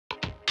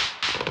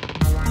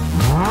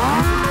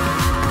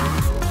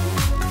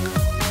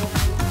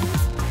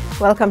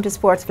Welcome to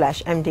Sports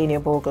Flash. I'm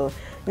Dania Bogle.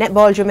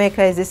 Netball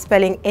Jamaica is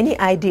dispelling any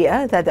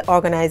idea that the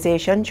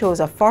organization chose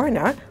a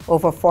foreigner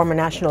over former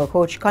national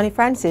coach Connie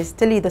Francis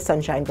to lead the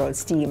Sunshine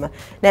Girls team.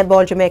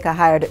 Netball Jamaica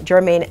hired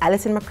Jermaine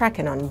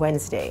Allison-McCracken on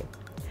Wednesday.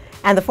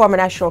 And the former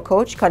national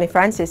coach, Connie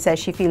Francis, says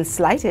she feels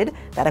slighted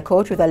that a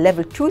coach with a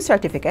Level 2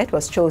 certificate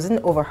was chosen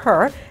over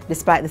her,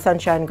 despite the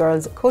Sunshine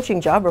Girls coaching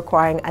job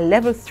requiring a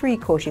Level 3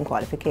 coaching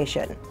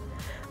qualification.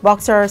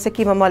 Boxer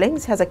Sakima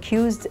Mullings has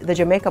accused the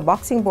Jamaica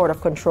Boxing Board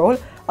of Control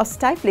of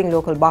stifling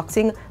local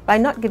boxing by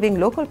not giving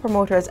local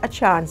promoters a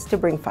chance to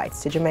bring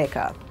fights to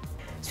Jamaica.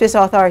 Swiss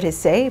authorities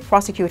say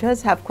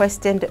prosecutors have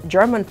questioned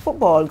German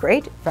football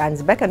great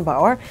Franz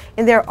Beckenbauer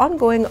in their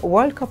ongoing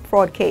World Cup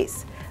fraud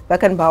case.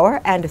 Beckenbauer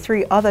and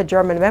 3 other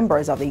German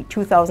members of the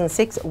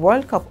 2006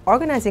 World Cup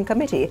Organizing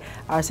Committee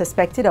are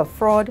suspected of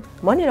fraud,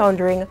 money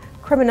laundering,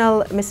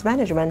 criminal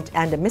mismanagement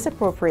and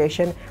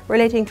misappropriation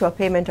relating to a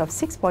payment of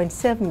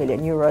 €6.7 million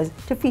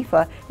to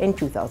FIFA in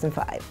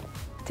 2005.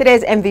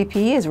 Today's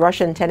MVP is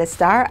Russian tennis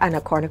star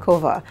Anna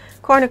Kournikova.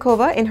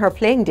 Kournikova, in her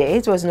playing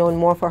days, was known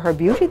more for her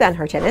beauty than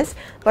her tennis,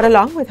 but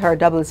along with her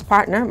doubles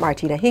partner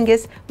Martina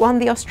Hingis, won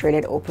the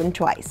Australian Open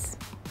twice.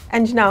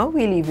 And now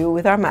we leave you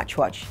with our match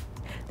watch.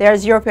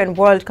 There's European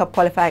World Cup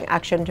qualifying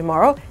action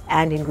tomorrow,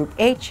 and in Group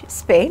H,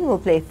 Spain will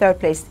play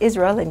third-placed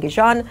Israel in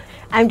Gijon.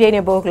 I'm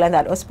Dania Bogle, and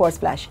that was Sports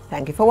Flash.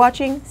 Thank you for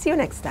watching. See you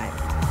next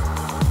time.